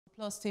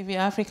Plus TV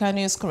Africa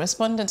News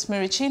correspondent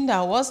Mary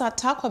Chinda was at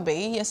Takwa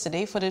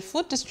yesterday for the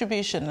food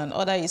distribution and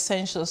other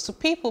essentials to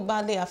people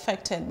badly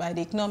affected by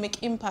the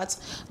economic impact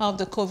of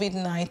the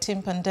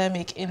COVID-19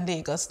 pandemic in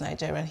Lagos,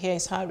 Nigeria. Here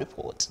is her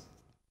report.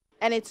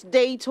 And it's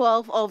day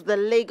 12 of the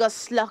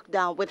Lagos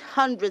lockdown with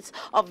hundreds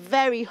of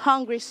very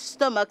hungry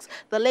stomachs.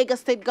 The Lagos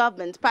state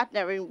government,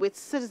 partnering with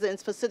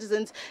Citizens for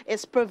Citizens,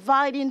 is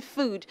providing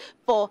food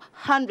for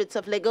hundreds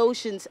of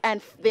Lagosians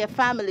and their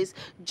families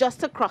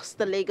just across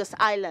the Lagos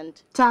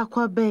island.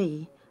 Takwa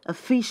Bay, a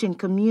fishing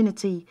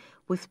community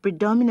with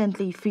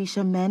predominantly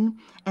fishermen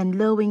and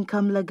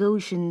low-income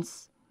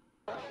Lagosians.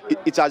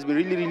 It has been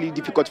really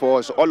difficult for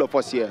us, all of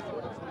us here.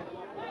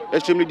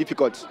 Extremely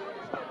difficult,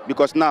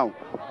 because now,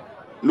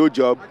 no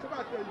job.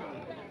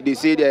 They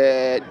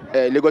say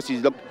Lagos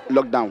is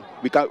locked down.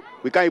 We can't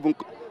even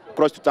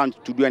cross to town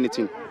to do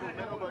anything.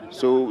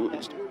 So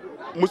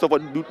most of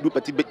us do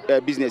petty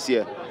business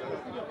here,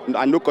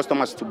 and no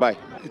customers to buy.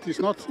 It is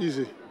not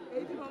easy.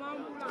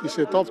 It's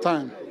a tough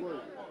time,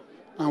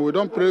 and we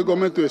don't pray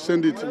government to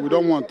extend it. We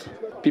don't want.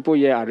 People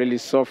here are really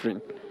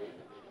suffering.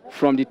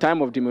 From the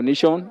time of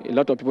demolition, a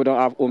lot of people don't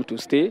have home to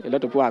stay. A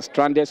lot of people are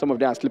stranded. Some of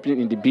them are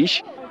sleeping in the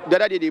beach. The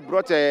other day they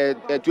brought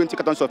 20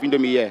 cartons of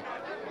Indomie here.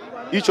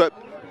 Each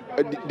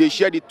they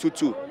shared it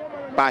two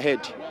per head,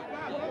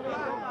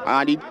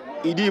 and it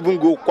didn't even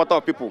go quarter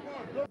of people.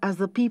 As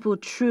the people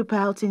troop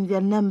out in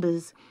their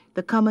numbers,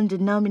 the common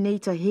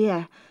denominator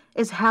here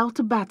is how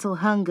to battle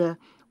hunger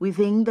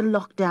within the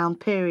lockdown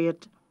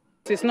period.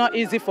 It's not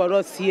easy for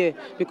us here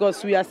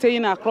because we are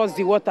staying across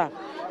the water.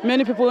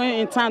 Many people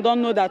in town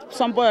don't know that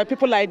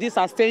people like this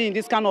are staying in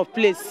this kind of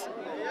place.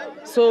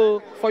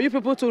 So for you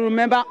people to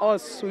remember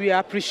us, we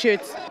appreciate.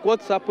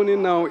 What's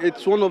happening now,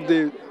 it's one of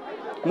the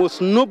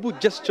most noble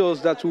gestures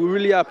that we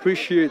really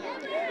appreciate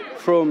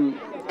from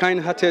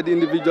kind-hearted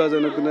individuals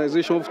and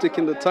organizations who've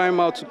taken the time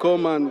out to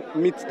come and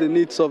meet the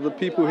needs of the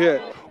people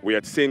here. We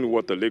had seen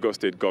what the Lagos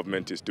State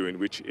government is doing,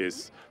 which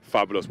is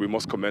fabulous. We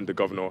must commend the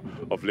governor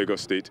of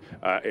Lagos State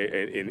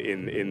in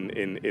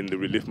the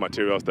relief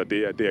materials that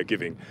they are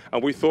giving.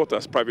 And we thought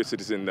as private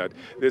citizens that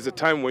there's a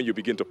time when you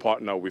begin to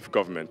partner with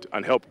government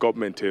and help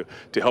government to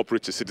help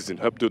reach the citizen,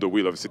 help do the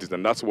will of the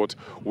citizen. That's what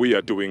we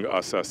are doing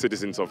as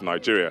citizens of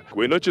Nigeria.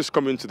 We're not just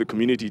coming to the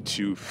community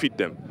to feed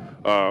them.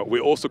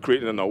 We're also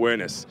creating an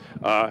awareness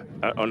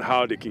on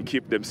how they can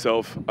keep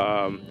themselves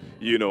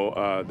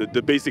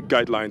the basic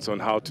guidelines on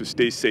how to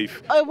stay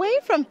safe. Away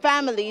from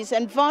families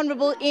and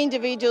vulnerable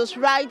individuals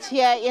right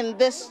here in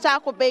this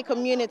Takwa Bay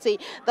community,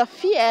 the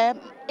fear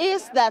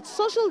is that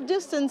social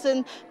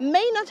distancing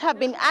may not have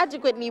been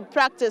adequately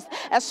practiced,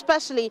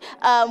 especially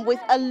with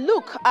a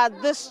look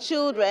at these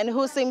children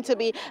who seem to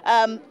be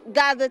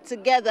gathered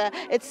together.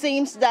 It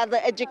seems that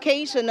the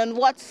education on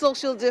what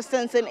social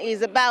distancing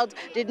is about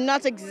did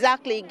not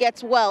exactly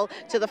get well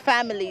to the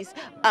families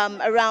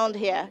around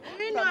here.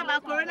 Do you know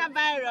about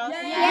coronavirus?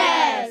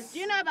 Yes. Do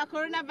you know about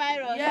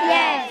coronavirus?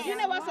 Yes. Do you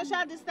know what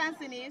social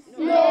distancing is?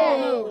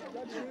 No.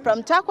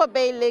 From Takwa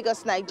Bay,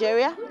 Lagos,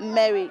 Nigeria,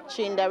 Mary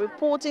Chinda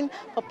reporting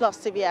for Plus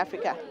TV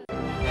Africa.